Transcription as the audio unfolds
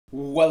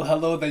Well,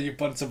 hello there, you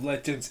bunch of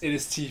legends. It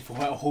is T4.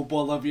 I hope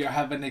all of you are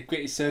having a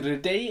great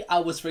Saturday. I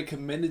was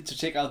recommended to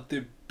check out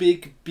the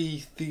Big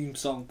B theme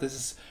song. This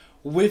is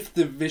with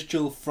the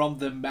visual from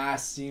the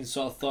mass scene,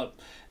 so I thought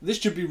this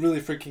should be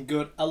really freaking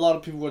good. A lot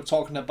of people were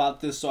talking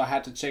about this, so I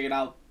had to check it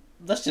out.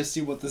 Let's just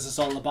see what this is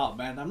all about,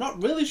 man. I'm not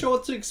really sure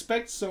what to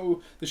expect,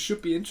 so this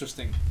should be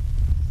interesting.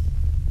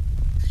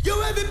 Yo,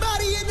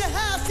 everybody in the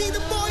house, see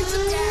the boys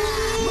are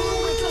down.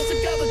 Moving close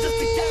together just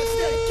to catch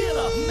that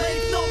killer.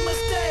 Make no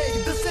mistake,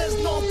 this is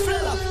no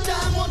thriller.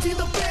 Time wanting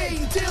the pain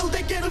till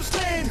they get him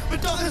slain.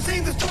 We're talking the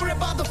same story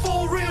about the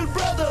four real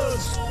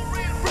brothers.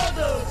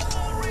 Brothers.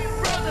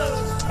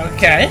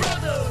 Okay.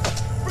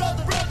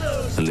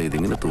 Brothers.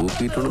 ഇതിങ്ങനെ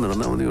തൂക്കിയിട്ടുണ്ട്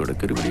നടന്നാൽ മതി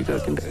ഇടയ്ക്കൊരു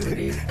പിടിക്കാക്കിണ്ട്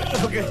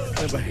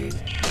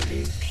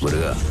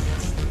Muruga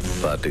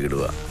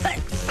പാർട്ടിക്കിടുക.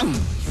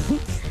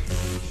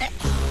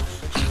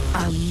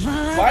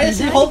 Why is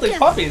he holding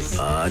puppies?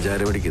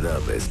 ആചാരപടിക്ക് ഇതാ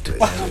best.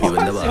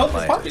 ഇവന്റെ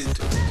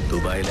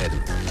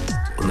ദുബായിലായിരുന്നു,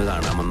 ഒന്ന്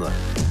കാണാൻ വന്നതാ.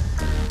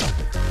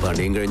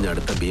 പണിയും കഴിഞ്ഞ്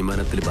അടുത്ത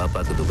വിമാനത്തിൽ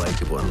ബാപ്പാക്ക്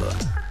ദുബായിക്ക് പോകാനുള്ളതാ.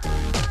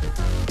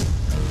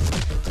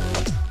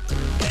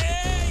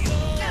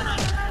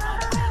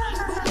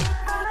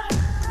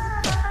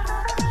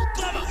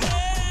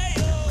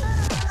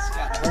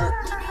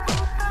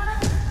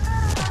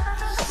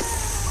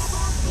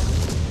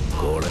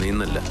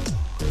 കോളനിന്നല്ല,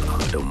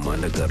 അവന്റെ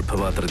ഉമ്മാന്റെ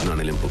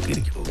ഗർഭപാത്രത്തിനാണെങ്കിലും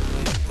പൊക്കിയിരിക്കും.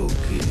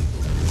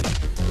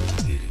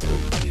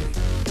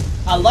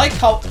 I like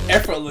how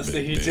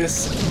effortlessly he just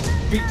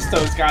beats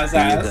those guys'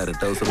 ass.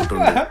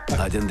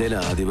 അജന്തയിൽ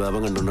ആദിഭാവം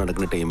കണ്ടുകൊണ്ട്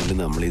നടക്കുന്ന ടൈമിൽ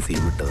നമ്മൾ ഈ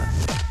സീൻ വിട്ടതാ.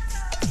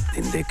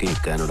 നിന്റെയൊക്കെ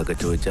ഇക്കാനോടൊക്കെ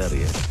ചോദിച്ചാൽ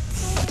അറിയാം.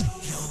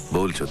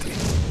 ബോൾ ചോദ്യം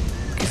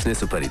കിസ്നെ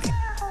സുപരിധി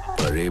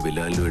പഴയ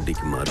ബിലാലിന്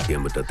വേണ്ടിക്ക് മാർക്ക്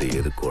ചെയ്യാൻ പറ്റാത്ത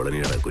ഏത്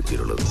കോളനിയാണ്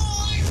കൊച്ചിയിലുള്ളത്?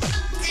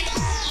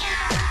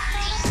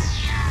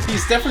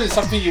 He's definitely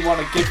something you want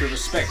to give your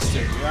respects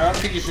to. I don't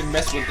think you should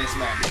mess with this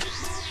man.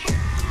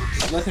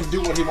 Just let him do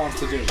what he wants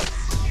to do.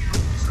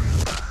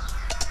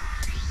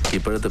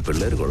 ഇപ്പോഴത്തെ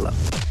പിള്ളേർ കൊള്ളാം.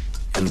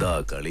 എന്താ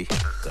കളി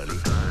കളി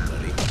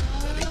കളി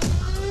കളി.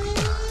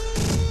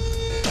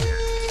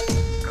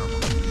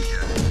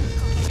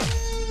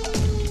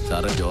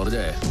 സാറേ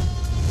ജോർജേ,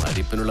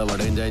 അരിപ്പിനുള്ള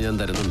വടയും ചായ ഞാൻ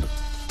തരുന്നുണ്ട്.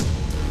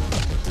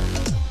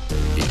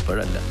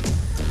 ഇപ്പോഴല്ല,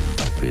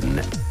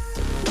 പിന്നെ.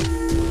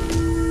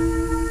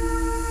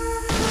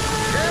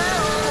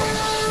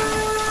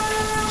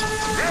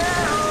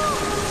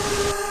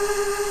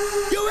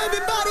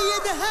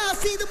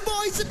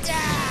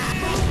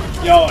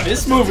 Yo,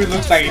 this movie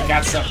looks like it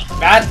got some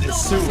madness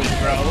to it,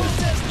 bro.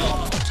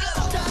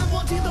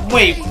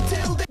 Wait,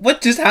 what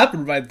just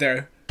happened right there?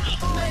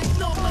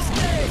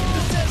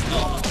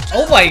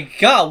 Oh my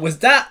god, was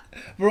that...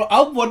 Bro,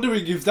 I'm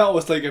wondering if that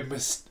was like a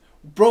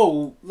Bro,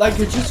 like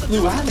it just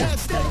flew at him.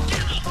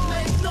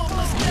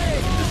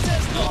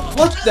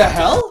 What the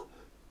hell?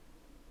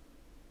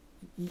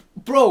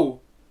 Bro,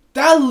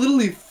 that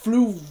literally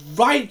flew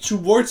right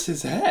towards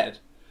his head.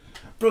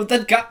 Bro,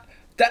 that got...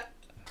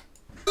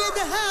 In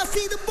the house,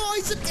 see the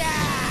boys are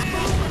down.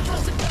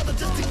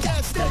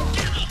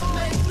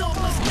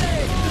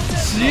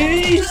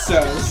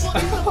 Jesus!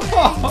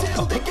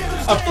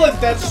 I feel like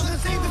that's...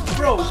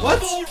 Bro, what?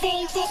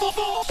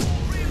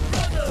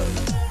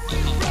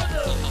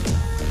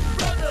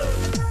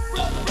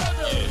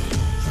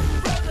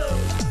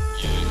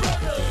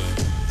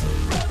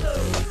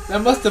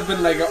 That must have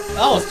been like a...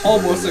 That was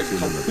almost a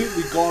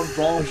completely gone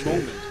wrong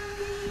moment.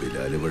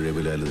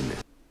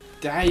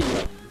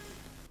 Damn.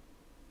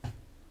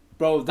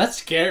 Bro, that's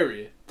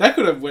scary. That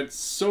could have went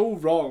so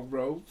wrong,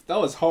 bro. That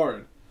was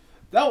hard.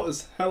 That was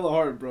hella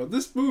hard, bro.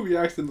 This movie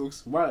actually looks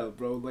wild,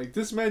 bro. Like,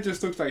 this man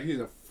just looks like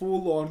he's a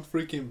full-on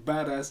freaking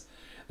badass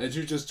that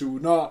you just do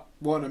not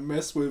want to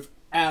mess with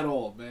at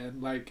all, man.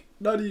 Like,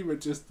 not even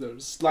just the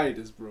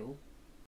slightest, bro.